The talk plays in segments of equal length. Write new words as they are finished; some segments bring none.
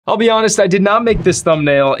I'll be honest, I did not make this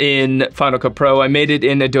thumbnail in Final Cut Pro. I made it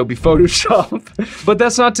in Adobe Photoshop. But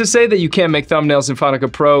that's not to say that you can't make thumbnails in Final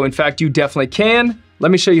Cut Pro. In fact, you definitely can. Let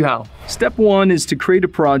me show you how. Step 1 is to create a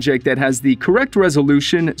project that has the correct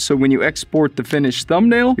resolution, so when you export the finished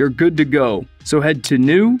thumbnail, you're good to go. So head to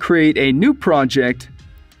New, create a new project,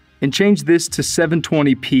 and change this to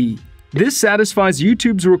 720p. This satisfies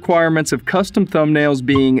YouTube's requirements of custom thumbnails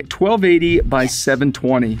being 1280 by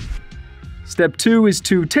 720. Step 2 is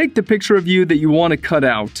to take the picture of you that you want to cut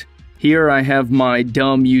out. Here I have my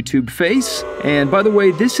dumb YouTube face, and by the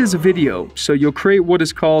way, this is a video, so you'll create what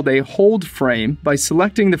is called a hold frame by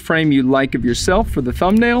selecting the frame you like of yourself for the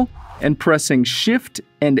thumbnail and pressing Shift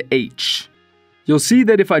and H. You'll see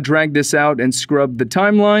that if I drag this out and scrub the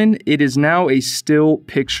timeline, it is now a still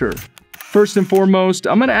picture. First and foremost,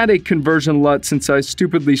 I'm gonna add a conversion LUT since I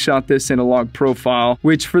stupidly shot this in a log profile,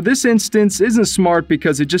 which for this instance isn't smart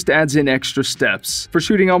because it just adds in extra steps. For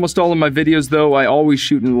shooting almost all of my videos though, I always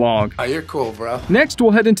shoot in log. Oh, you're cool, bro. Next,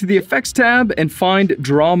 we'll head into the Effects tab and find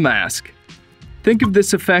Draw Mask. Think of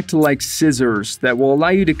this effect like scissors that will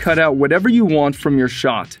allow you to cut out whatever you want from your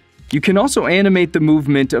shot. You can also animate the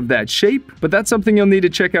movement of that shape, but that's something you'll need to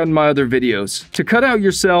check out in my other videos. To cut out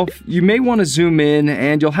yourself, you may want to zoom in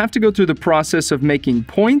and you'll have to go through the process of making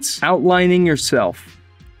points, outlining yourself.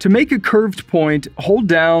 To make a curved point, hold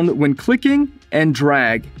down when clicking and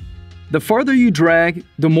drag. The farther you drag,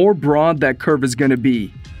 the more broad that curve is going to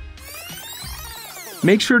be.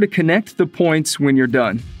 Make sure to connect the points when you're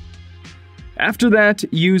done. After that,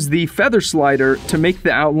 use the feather slider to make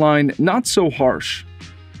the outline not so harsh.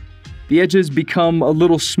 The edges become a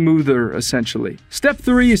little smoother, essentially. Step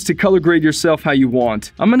 3 is to color grade yourself how you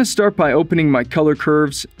want. I'm going to start by opening my color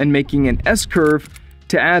curves and making an S-curve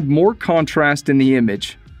to add more contrast in the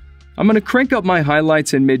image. I'm going to crank up my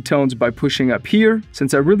highlights and midtones by pushing up here,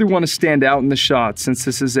 since I really want to stand out in the shot since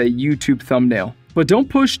this is a YouTube thumbnail. But don't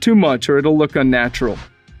push too much or it'll look unnatural.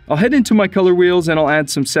 I'll head into my color wheels and I'll add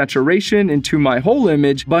some saturation into my whole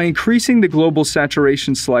image by increasing the global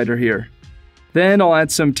saturation slider here. Then I'll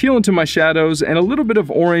add some teal into my shadows and a little bit of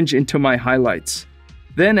orange into my highlights.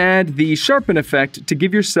 Then add the sharpen effect to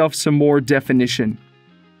give yourself some more definition.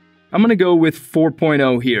 I'm going to go with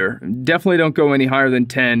 4.0 here. Definitely don't go any higher than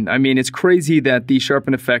 10. I mean, it's crazy that the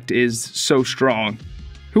sharpen effect is so strong.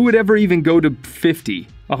 Who would ever even go to 50?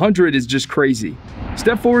 100 is just crazy.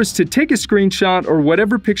 Step 4 is to take a screenshot or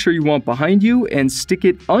whatever picture you want behind you and stick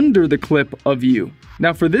it under the clip of you.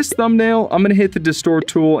 Now for this thumbnail, I'm going to hit the distort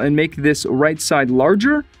tool and make this right side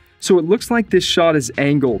larger so it looks like this shot is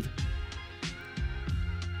angled.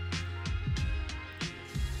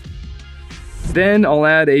 Then I'll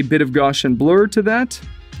add a bit of Gaussian blur to that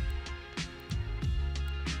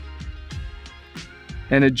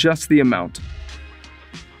and adjust the amount.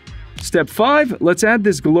 Step 5, let's add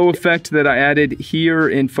this glow effect that I added here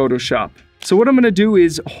in Photoshop. So what I'm going to do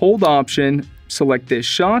is hold Option, select this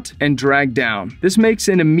shot, and drag down. This makes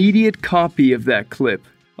an immediate copy of that clip.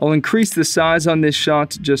 I'll increase the size on this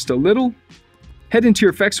shot just a little. Head into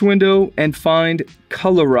your effects window and find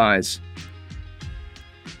Colorize.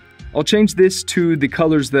 I'll change this to the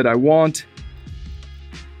colors that I want.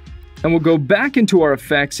 And we'll go back into our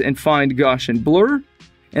effects and find Gaussian blur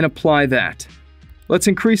and apply that. Let's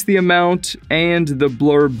increase the amount and the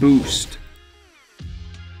blur boost.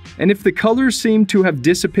 And if the colors seem to have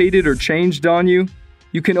dissipated or changed on you,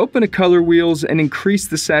 you can open a color wheels and increase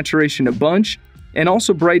the saturation a bunch and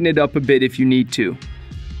also brighten it up a bit if you need to.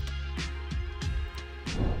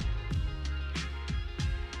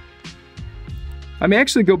 I may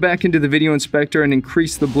actually go back into the video inspector and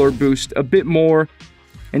increase the blur boost a bit more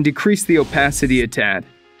and decrease the opacity a tad.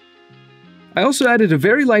 I also added a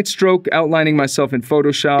very light stroke outlining myself in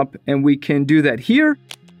Photoshop, and we can do that here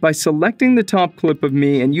by selecting the top clip of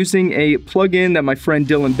me and using a plugin that my friend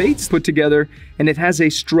Dylan Bates put together, and it has a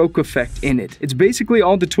stroke effect in it. It's basically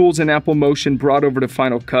all the tools in Apple Motion brought over to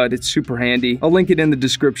Final Cut. It's super handy. I'll link it in the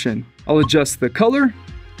description. I'll adjust the color,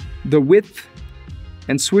 the width,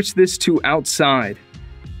 and switch this to outside.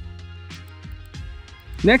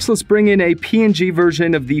 Next, let's bring in a PNG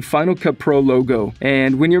version of the Final Cut Pro logo.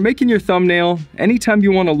 And when you're making your thumbnail, anytime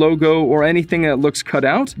you want a logo or anything that looks cut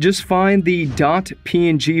out, just find the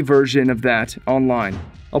 .png version of that online.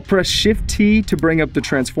 I'll press Shift-T to bring up the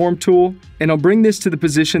transform tool, and I'll bring this to the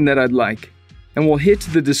position that I'd like. And we'll hit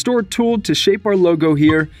the distort tool to shape our logo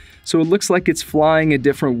here so it looks like it's flying a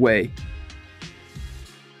different way.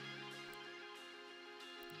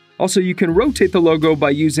 Also, you can rotate the logo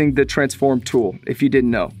by using the transform tool, if you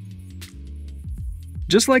didn't know.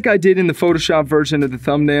 Just like I did in the Photoshop version of the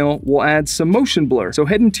thumbnail, we'll add some motion blur. So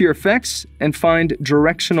head into your effects and find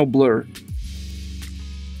directional blur.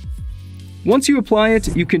 Once you apply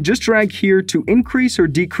it, you can just drag here to increase or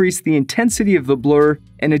decrease the intensity of the blur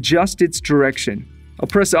and adjust its direction. I'll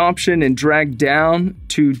press Option and drag down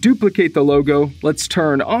to duplicate the logo. Let's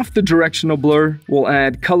turn off the directional blur. We'll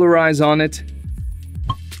add Colorize on it.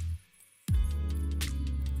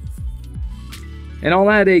 And I'll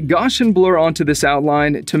add a Gaussian blur onto this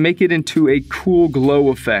outline to make it into a cool glow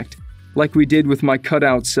effect, like we did with my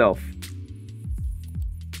cutout self.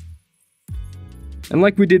 And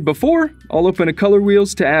like we did before, I'll open a color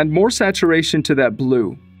wheels to add more saturation to that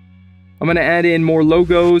blue. I'm going to add in more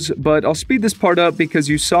logos, but I'll speed this part up because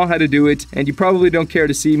you saw how to do it and you probably don't care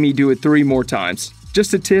to see me do it 3 more times.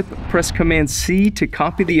 Just a tip, press Command C to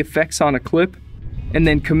copy the effects on a clip, and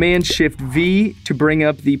then Command Shift V to bring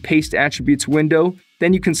up the Paste Attributes window.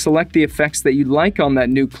 Then you can select the effects that you like on that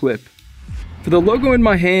new clip. For the logo in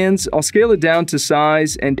my hands, I'll scale it down to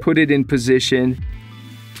size and put it in position.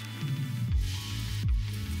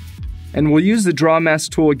 And we'll use the Draw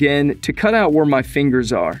Mask tool again to cut out where my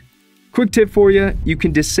fingers are. Quick tip for you, you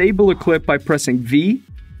can disable a clip by pressing V,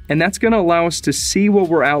 and that's going to allow us to see what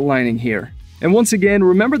we're outlining here. And once again,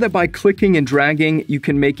 remember that by clicking and dragging, you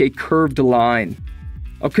can make a curved line.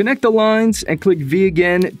 I'll connect the lines and click V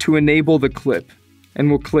again to enable the clip. And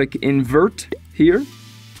we'll click Invert here,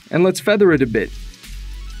 and let's feather it a bit.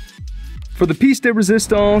 For the piece de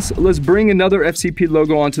resistance, let's bring another FCP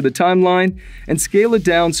logo onto the timeline and scale it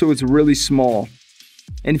down so it's really small.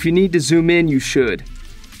 And if you need to zoom in, you should.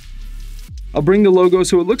 I'll bring the logo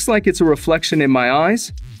so it looks like it's a reflection in my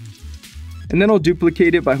eyes. And then I'll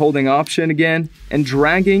duplicate it by holding Option again and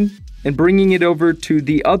dragging and bringing it over to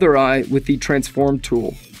the other eye with the Transform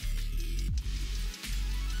tool.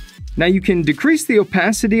 Now you can decrease the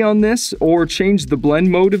opacity on this or change the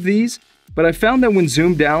blend mode of these, but I found that when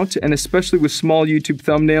zoomed out, and especially with small YouTube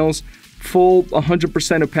thumbnails, full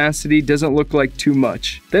 100% opacity doesn't look like too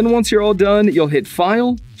much. Then once you're all done, you'll hit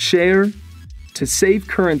File, Share, to save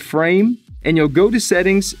current frame, and you'll go to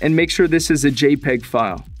Settings and make sure this is a JPEG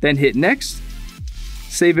file. Then hit Next,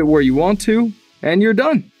 save it where you want to, and you're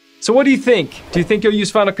done. So what do you think? Do you think you'll use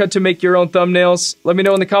Final Cut to make your own thumbnails? Let me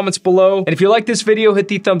know in the comments below. And if you like this video, hit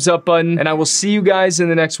the thumbs up button, and I will see you guys in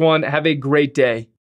the next one. Have a great day.